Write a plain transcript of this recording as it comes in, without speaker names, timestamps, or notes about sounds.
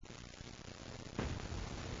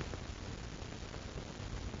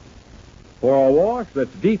For a wash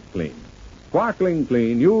that's deep clean, sparkling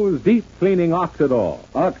clean, use deep cleaning Oxidol.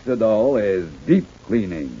 Oxidol is deep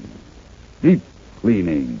cleaning. Deep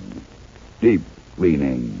cleaning. Deep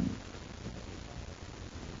cleaning.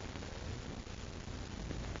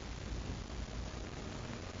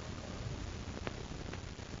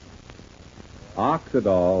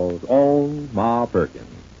 Oxidol's own Ma Perkins.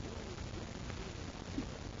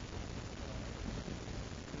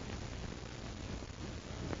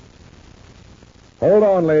 Hold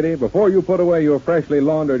on, lady. Before you put away your freshly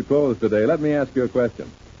laundered clothes today, let me ask you a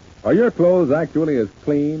question. Are your clothes actually as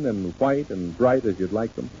clean and white and bright as you'd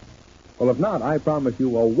like them? Well, if not, I promise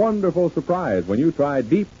you a wonderful surprise when you try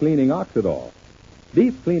Deep Cleaning Oxidol.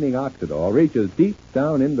 Deep Cleaning Oxidol reaches deep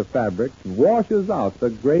down into fabrics and washes out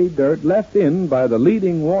the gray dirt left in by the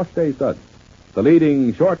leading wash day suds, the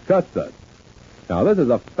leading shortcut suds. Now, this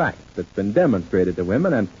is a fact that's been demonstrated to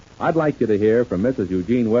women, and I'd like you to hear from Mrs.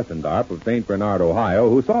 Eugene Wessendorp of St. Bernard,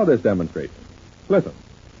 Ohio, who saw this demonstration. Listen.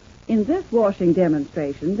 In this washing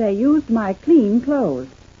demonstration, they used my clean clothes.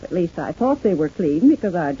 At least I thought they were clean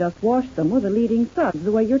because I just washed them with the leading suds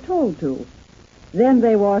the way you're told to. Then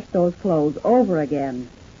they washed those clothes over again,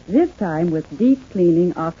 this time with deep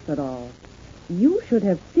cleaning Oxidol. You should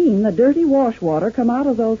have seen the dirty wash water come out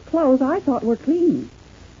of those clothes I thought were clean.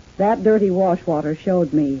 That dirty wash water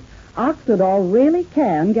showed me Oxidol really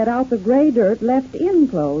can get out the gray dirt left in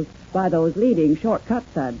clothes by those leading shortcut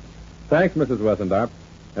suds. Thanks, Mrs. Wessendorp.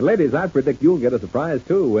 And ladies, I predict you'll get a surprise,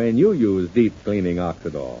 too, when you use Deep Cleaning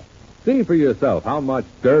Oxidol. See for yourself how much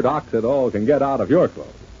dirt Oxidol can get out of your clothes.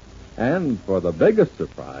 And for the biggest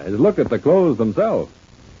surprise, look at the clothes themselves.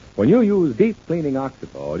 When you use Deep Cleaning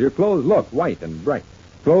Oxidol, your clothes look white and bright.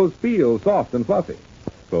 Clothes feel soft and fluffy.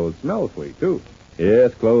 Clothes smell sweet, too.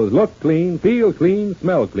 Yes, clothes look clean, feel clean,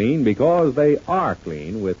 smell clean, because they are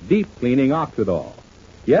clean with Deep Cleaning Oxidol.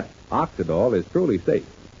 Yet, Oxidol is truly safe.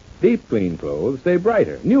 Deep clean clothes stay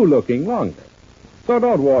brighter, new-looking longer. So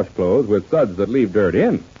don't wash clothes with suds that leave dirt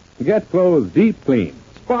in. Get clothes deep clean,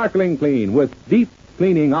 sparkling clean with Deep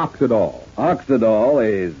Cleaning Oxidol. Oxidol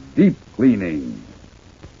is deep cleaning.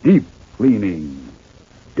 Deep cleaning.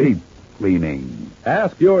 Deep cleaning.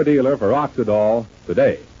 Ask your dealer for Oxidol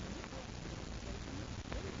today.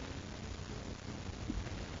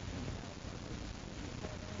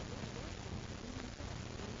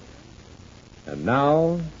 And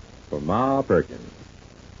now for Ma Perkins.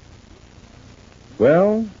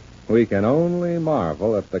 Well, we can only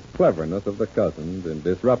marvel at the cleverness of the cousins in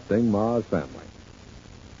disrupting Ma's family.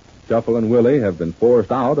 Shuffle and Willie have been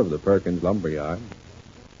forced out of the Perkins lumberyard.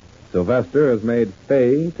 Sylvester has made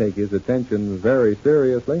Fay take his attentions very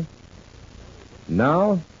seriously.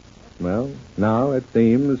 Now it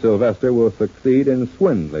seems Sylvester will succeed in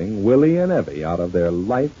swindling Willie and Evie out of their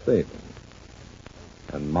life savings.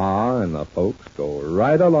 And Ma and the folks go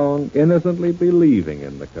right along innocently believing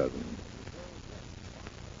in the cousins.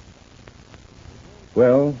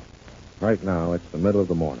 Well, right now it's the middle of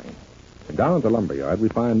the morning. And down at the lumberyard we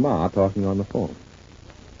find Ma talking on the phone.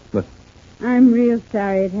 Listen. I'm real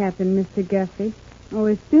sorry it happened, Mr. Guffey. Oh,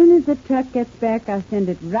 as soon as the truck gets back, I'll send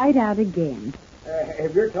it right out again.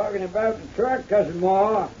 If you're talking about the truck, Cousin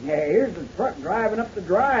Ma, here's the truck driving up the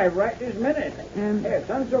drive right this minute.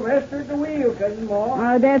 Son Sylvester at the wheel, Cousin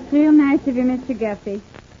Ma. Oh, that's real nice of you, Mr. Guffey.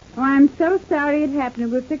 Oh, I'm so sorry it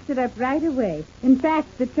happened. We'll fix it up right away. In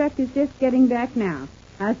fact, the truck is just getting back now.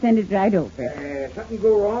 I'll send it right over. Something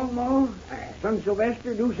go wrong, Ma? Son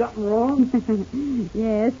Sylvester do something wrong?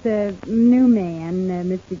 Yes, a new man,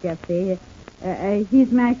 Mr. Guffey.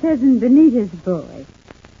 He's my cousin Benita's boy.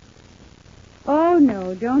 Oh,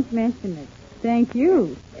 no, don't mention it. Thank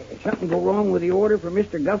you. Something go wrong with the order for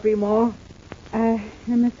Mr. Guffey, Ma?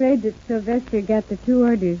 I'm afraid that Sylvester got the two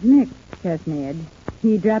orders mixed, Cousin Ed.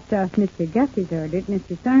 He dropped off Mr. Guffey's order at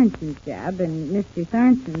Mr. Sorensen's job and Mr.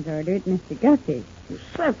 Sorensen's order at Mr. Guffey's.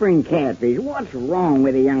 Suffering catfish, what's wrong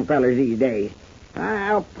with the young fellers these days?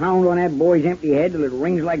 I'll pound on that boy's empty head till it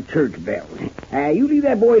rings like church bells. You leave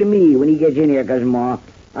that boy to me when he gets in here, Cousin Ma.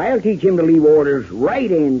 I'll teach him to leave orders right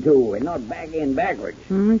in, too, and not back in backwards.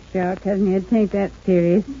 Oh, sure, Cousin Ed, take that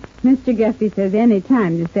serious. Mr. Guffey says any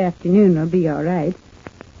time this afternoon will be all right.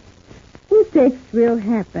 Mistakes will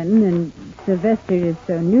happen, and Sylvester is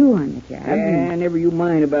so new on the job. Never you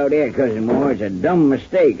mind about that, Cousin Ma. It's a dumb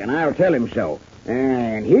mistake, and I'll tell him so.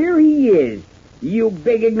 And here he is. You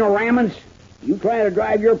big ignoramus. You trying to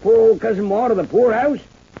drive your poor old Cousin Ma to the poorhouse?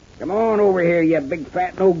 Come on over here, you big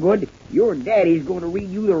fat no good. Your daddy's going to read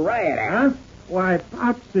you the riot act. Huh? Why,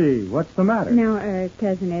 Popsy, what's the matter? Now,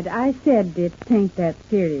 Cousin Ed, I said it ain't that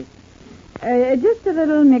serious. Just a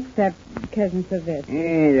little mix-up, Cousin Sylvester.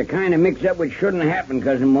 The kind of mix-up which shouldn't happen,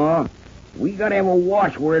 Cousin Ma. We got to have a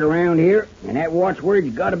watchword around here, and that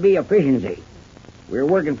watchword's got to be efficiency. We're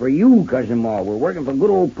working for you, Cousin-in-law. We're working for good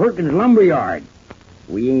old Perkins Lumberyard.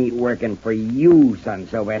 We ain't working for you, son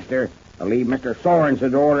Sylvester. To leave Mr.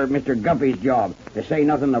 Sorensen to order Mr. Guffey's job, to say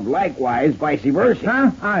nothing of likewise, vice versa.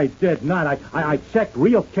 Huh? I did not. I checked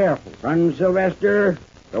real careful. Son Sylvester,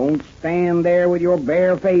 don't stand there with your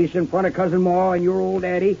bare face in front of Cousin-in-law and your old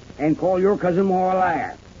daddy and call your Cousin-in-law a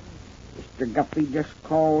liar. Mr. Guffey just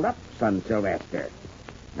called up son Sylvester.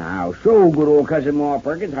 Now, show good old Cousin-in-law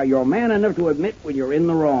Perkins how you're man enough to admit when you're in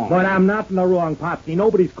the wrong. But I'm not in the wrong, Popsy.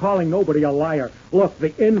 Nobody's calling nobody a liar. Look,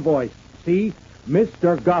 the invoice. See?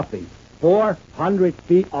 Mr. Guffey. 400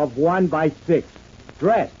 feet of 1 by 6.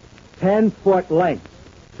 Dressed. 10-foot length.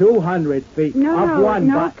 200 feet of 1 by...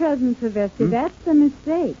 No, Cousin Sylvester, that's a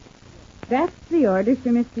mistake. That's the order for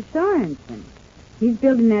Mr. Sorensen. He's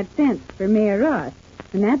building that fence for Mayor Ross.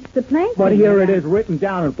 And that's the plank. But here it is written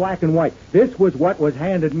down in black and white. This was what was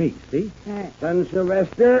handed me, see? Son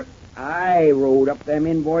Sylvester, I wrote up them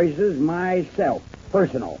invoices myself,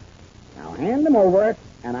 personal. Now hand them over,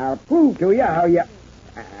 and I'll prove to you how you...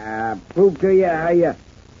 I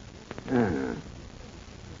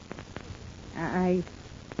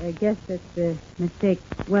guess that the mistake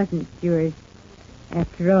wasn't yours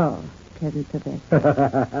after all, Cousin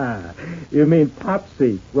Sylvester. You mean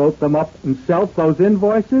Popsy wrote them up himself, those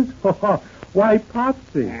invoices? Why,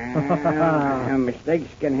 Popsy? Mistakes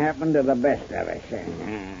can happen to the best of us.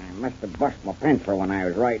 Must have bust my pencil when I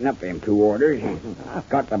was writing up them 2 orders.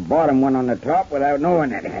 Got the bottom one on the top without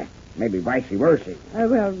knowing it. Maybe vice versa.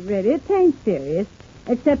 Well, Red, it ain't serious,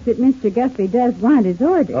 except that Mr. Guffey does want his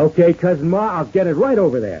order. Okay, Cousin Ma, I'll get it right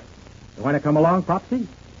over there. You want to come along, Popsy?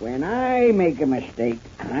 When I make a mistake,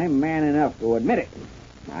 I'm man enough to admit it.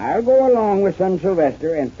 I'll go along with son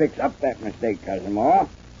Sylvester and fix up that mistake, Cousin-in-law.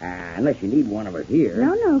 Unless you need one of us here.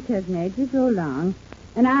 No, Cousin Ed, you go along.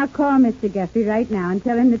 And I'll call Mr. Guffey right now and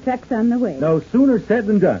tell him the truck's on the way. No sooner said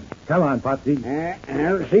than done. Come on, Popsy.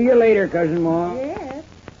 I'll see you later, Cousin-in-law. Yes.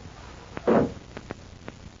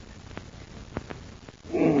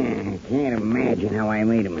 Can't imagine how I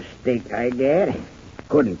made a mistake like that.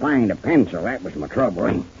 Couldn't find a pencil. That was my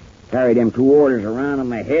trouble. Carried them 2 orders around in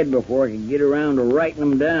my head before I could get around to writing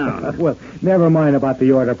them down. Well, never mind about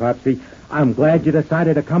the order, Popsy. I'm glad you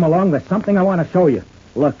decided to come along. There's something I want to show you.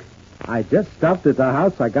 Look, I just stopped at the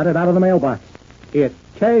house. I got it out of the mailbox. It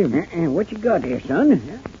came. What you got there, son?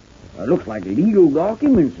 It looks like legal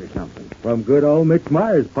documents or something. From good old Mitch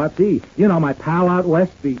Myers, Popsy. You know, my pal out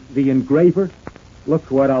west, the engraver.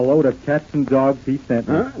 Look what a load of cats and dogs he sent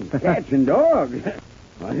me. Huh? Cats and dogs?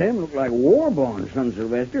 Well, them look like war bonds, son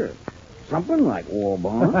Sylvester. Something like war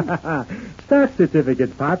bonds. Stock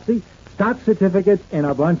certificates, Popsy. Stock certificates in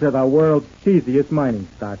a bunch of the world's cheesiest mining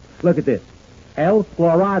stocks. Look at this. El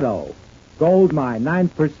Florado. Gold mine,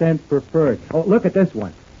 9% preferred. Oh, look at this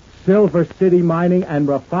one. Silver City Mining and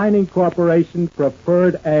Refining Corporation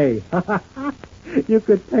Preferred A. You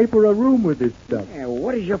could paper a room with this stuff.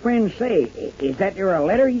 What does your friend say? Is that there a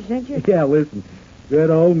letter he sent you? Yeah, listen. Good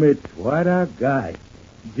old Mitch. What a guy.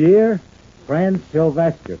 Dear friend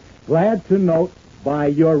Sylvester, glad to note by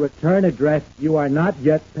your return address you are not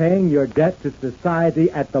yet paying your debt to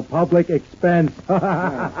society at the public expense.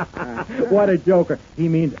 What a joker. He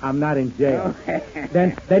means I'm not in jail.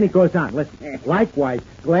 Then he goes on. Listen. Likewise,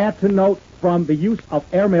 glad to note from the use of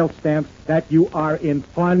airmail stamps that you are in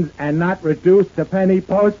funds and not reduced to penny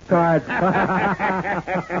postcards.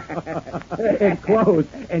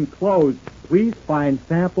 Enclosed, please find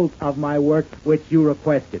samples of my work which you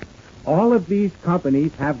requested. All of these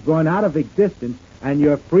companies have gone out of existence, and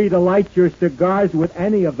you're free to light your cigars with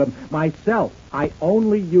any of them. Myself, I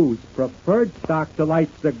only use preferred stock to light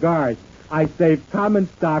cigars. I save common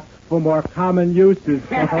stock for more common uses.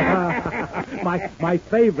 My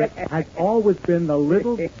favorite has always been the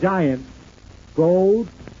Little Giant Gold,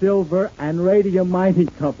 Silver, and Radium Mining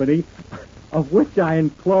Company, of which I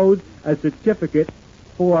enclose a certificate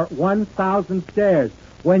for 1,000 shares.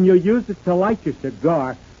 When you use it to light your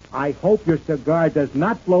cigar, I hope your cigar does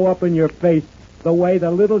not blow up in your face the way the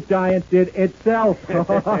Little Giant did itself.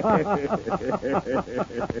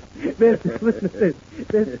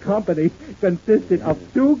 This company consisted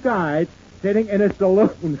of 2 guys sitting in a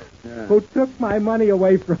saloon who took my money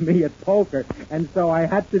away from me at poker, and so I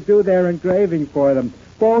had to do their engraving for them.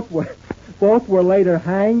 Both were later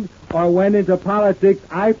hanged or went into politics.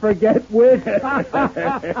 I forget which.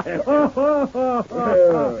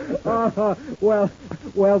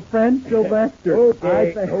 Well, friend Sylvester.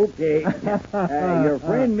 Okay. Your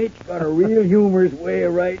friend Mitch got a real humorous way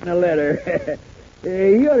of writing a letter.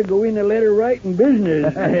 He ought to go into letter writing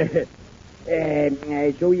business.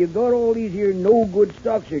 So you got all these here no-good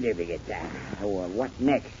stock certificates. Well, what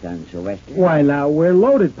next, son Sylvester? Why, now, we're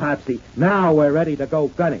loaded, Popsy. Now we're ready to go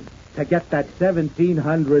gunning to get that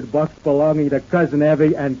 $1,700 belonging to Cousin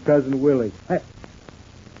Evie and Cousin Willie. Hey,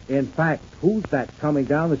 in fact, who's that coming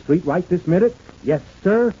down the street right this minute? Yes,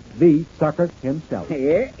 sir, the sucker himself.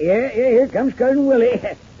 Yeah, here comes Cousin Willie.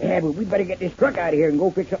 But we better get this truck out of here and go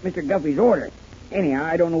fix up Mr. Guffey's order. Anyhow,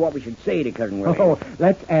 I don't know what we should say to Cousin Willie. Oh,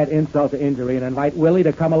 let's add insult to injury and invite Willie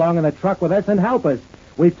to come along in the truck with us and help us.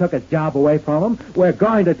 We took his job away from him. We're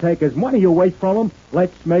going to take his money away from him.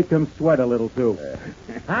 Let's make him sweat a little, too.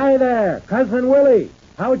 Hi there, Cousin Willie.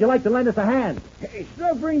 How would you like to lend us a hand? Hey,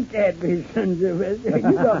 suffering cat, me, son Sylvester.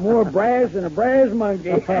 You got more brass than a brass monkey.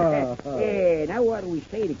 Yeah, now what do we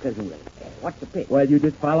say to Cousin Willie? What's the pitch? Well, you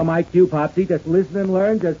just follow my cue, Popsy. Just listen and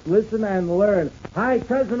learn. Just listen and learn. Hi,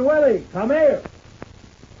 Cousin Willie. Come here.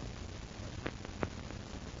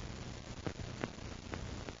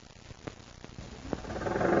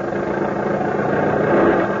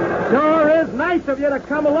 Sure is nice of you to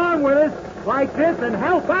come along with us like this and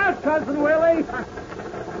help out, Cousin Willie.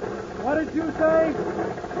 What did you say?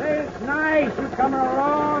 It's nice you coming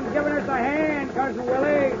along, giving us a hand, Cousin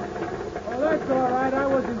Willie. Oh, that's all right. I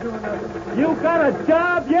wasn't doing nothing. You got a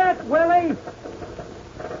job yet, Willie?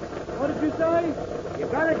 What did you say? You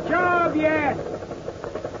got a job yet?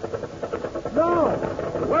 No.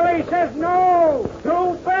 Willie says no.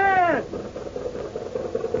 Too bad.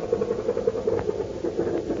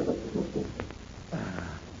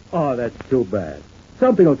 Oh, that's too bad.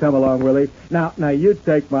 Something will come along, Willie. Now, you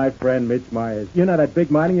take my friend Mitch Myers. You know that big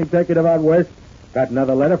mining executive out west? Got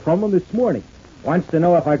another letter from him this morning. Wants to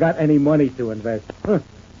know if I got any money to invest.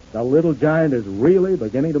 The little giant is really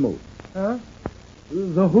beginning to move. Huh?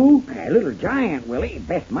 The who? Little Giant, Willie.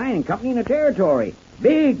 Best mining company in the territory.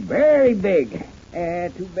 Big, very big.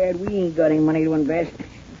 Too bad we ain't got any money to invest.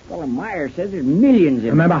 Fellow Myers says there's millions in it.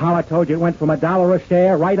 Remember how I told you it went from $1 a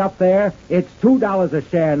share right up there? It's $2 a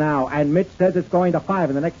share now, and Mitch says it's going to $5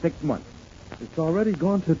 in the next 6 months. It's already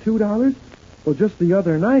gone to $2? Well, just the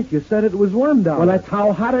other night you said it was $1. Well, that's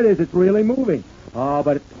how hot it is. It's really moving. Oh,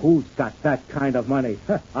 but who's got that kind of money?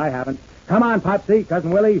 I haven't. Come on, Popsy,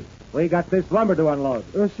 Cousin Willie. We got this lumber to unload.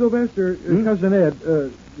 Sylvester, Cousin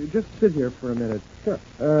Ed, just sit here for a minute.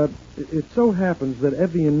 Sure. It so happens that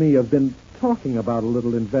Evie and me have been talking about a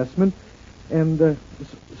little investment, and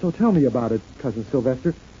so tell me about it, Cousin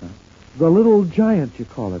Sylvester. The little giant, you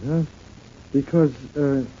call it, huh? Because,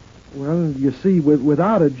 well, you see,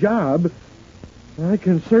 without a job, I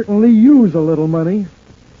can certainly use a little money.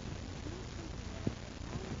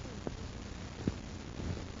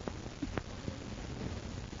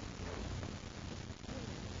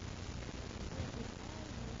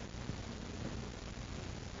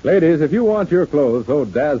 Ladies, if you want your clothes so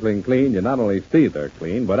dazzling clean you not only see they're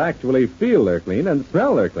clean, but actually feel they're clean and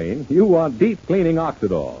smell they're clean, you want deep cleaning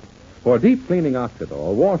Oxidol. For deep cleaning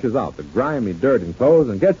Oxidol washes out the grimy dirt in clothes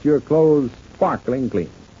and gets your clothes sparkling clean.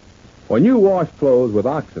 When you wash clothes with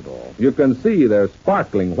Oxidol, you can see they're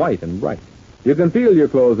sparkling white and bright. You can feel your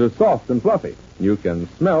clothes are soft and fluffy. You can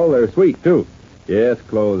smell they're sweet, too. Yes,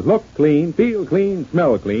 clothes look clean, feel clean,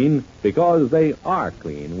 smell clean, because they are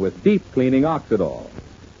clean with deep cleaning Oxidol.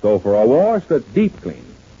 So for a wash that's deep clean,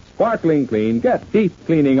 sparkling clean, get deep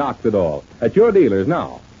cleaning Oxidol at your dealers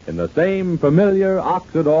now in the same familiar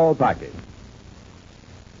Oxidol package.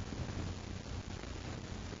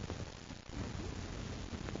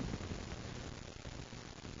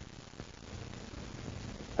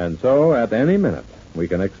 And so, at any minute, we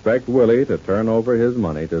can expect Willie to turn over his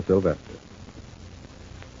money to Sylvester.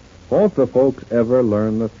 Won't the folks ever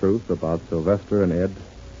learn the truth about Sylvester and Ed?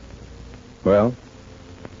 Well,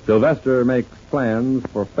 Sylvester makes plans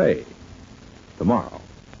for Fay tomorrow.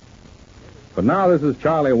 But now this is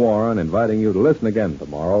Charlie Warren inviting you to listen again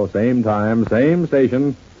tomorrow, same time, same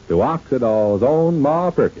station, to Oxidol's own Ma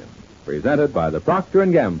Perkins, presented by the Procter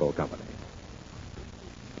 & Gamble Company.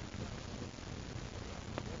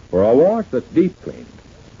 For a wash that's deep clean,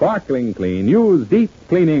 sparkling clean, use deep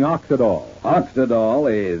cleaning Oxidol.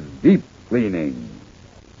 Oxidol is deep cleaning.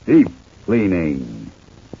 Deep cleaning.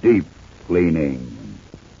 Deep cleaning.